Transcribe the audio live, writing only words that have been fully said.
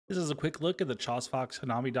This is a quick look at the Chosfox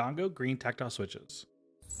Hanami Dango green tactile switches.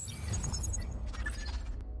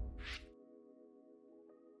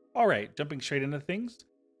 Alright, jumping straight into things.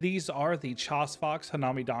 These are the Chosfox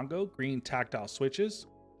Hanami Dango green tactile switches.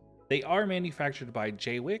 They are manufactured by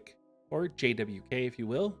JWIC, or JWK if you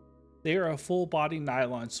will. They are a full body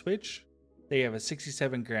nylon switch. They have a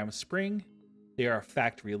 67-gram spring. They are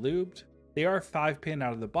factory lubed. They are 5-pin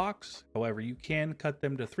out of the box, however you can cut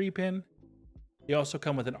them to 3-pin. They also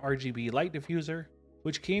come with an RGB light diffuser,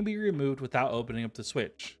 which can be removed without opening up the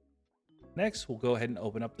switch. Next, we'll go ahead and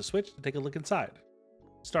open up the switch to take a look inside.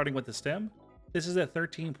 Starting with the stem, this is a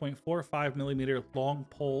 13.45mm long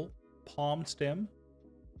pole palm stem.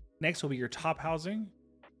 Next will be your top housing.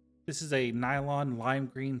 This is a nylon lime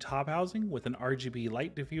green top housing with an RGB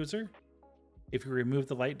light diffuser. If you remove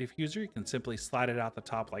the light diffuser, you can simply slide it out the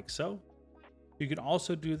top like so. You can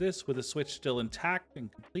also do this with the switch still intact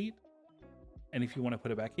and complete. And if you want to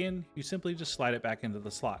put it back in, you simply just slide it back into the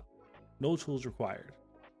slot. No tools required.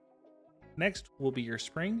 Next will be your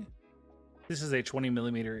spring. This is a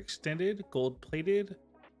 20mm extended, gold-plated,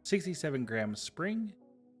 67-gram spring.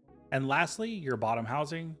 And lastly, your bottom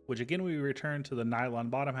housing, which again we return to the nylon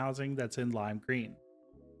bottom housing that's in lime green.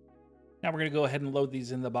 Now we're going to go ahead and load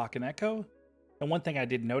these in the Bakken Echo. And one thing I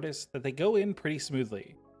did notice, that they go in pretty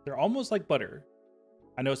smoothly. They're almost like butter.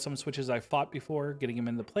 I know some switches I've fought before getting them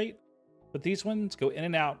in the plate, but these ones go in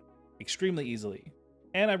and out extremely easily.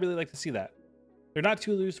 And I really like to see that. They're not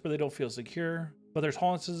too loose where they don't feel secure, but their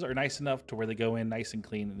tolerances are nice enough to where they go in nice and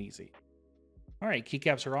clean and easy. Alright,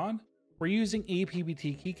 keycaps are on. We're using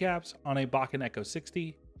EPBT keycaps on a Bakken Echo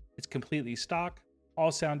 60. It's completely stock.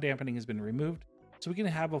 All sound dampening has been removed, so we can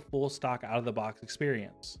have a full stock out of the box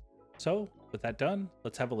experience. So, with that done,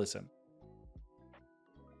 let's have a listen.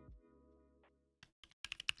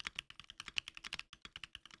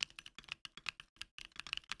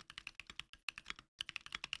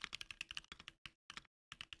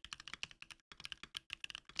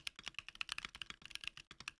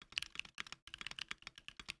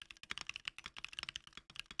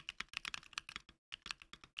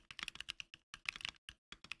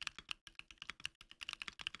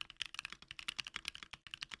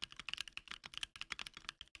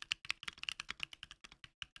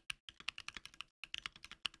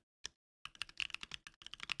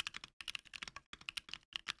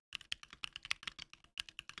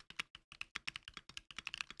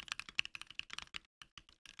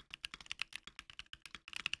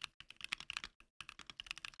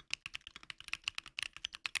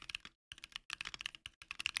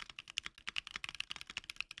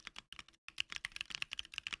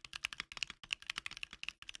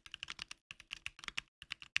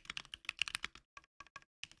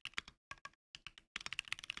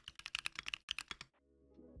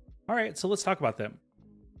 Alright, so let's talk about them.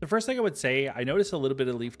 The first thing I would say, I noticed a little bit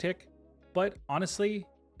of leaf tick, but honestly,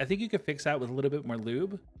 I think you could fix that with a little bit more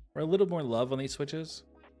lube, or a little more love on these switches.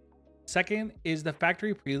 Second is the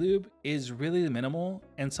factory pre-lube is really minimal,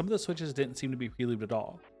 and some of the switches didn't seem to be pre-lubed at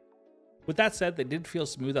all. With that said, they did feel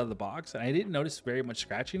smooth out of the box, and I didn't notice very much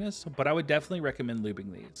scratchiness, but I would definitely recommend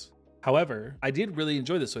lubing these. However, I did really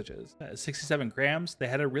enjoy the switches. At 67 grams, they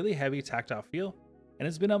had a really heavy tactile feel, and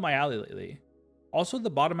it's been up my alley lately. Also, the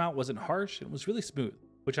bottom out wasn't harsh, it was really smooth,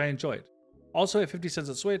 which I enjoyed. Also, at 50 cents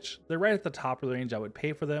a switch, they're right at the top of the range I would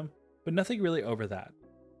pay for them, but nothing really over that.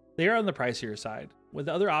 They are on the pricier side, with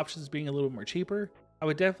the other options being a little more cheaper. I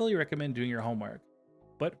would definitely recommend doing your homework.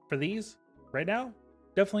 But for these, right now,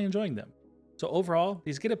 definitely enjoying them. So overall,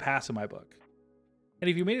 these get a pass in my book. And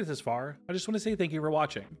if you made it this far, I just want to say thank you for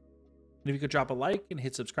watching. And if you could drop a like and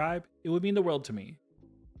hit subscribe, it would mean the world to me.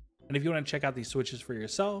 And if you want to check out these switches for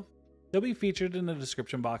yourself, they'll be featured in the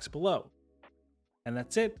description box below. And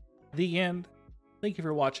that's it, the end. Thank you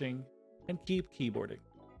for watching, and keep keyboarding.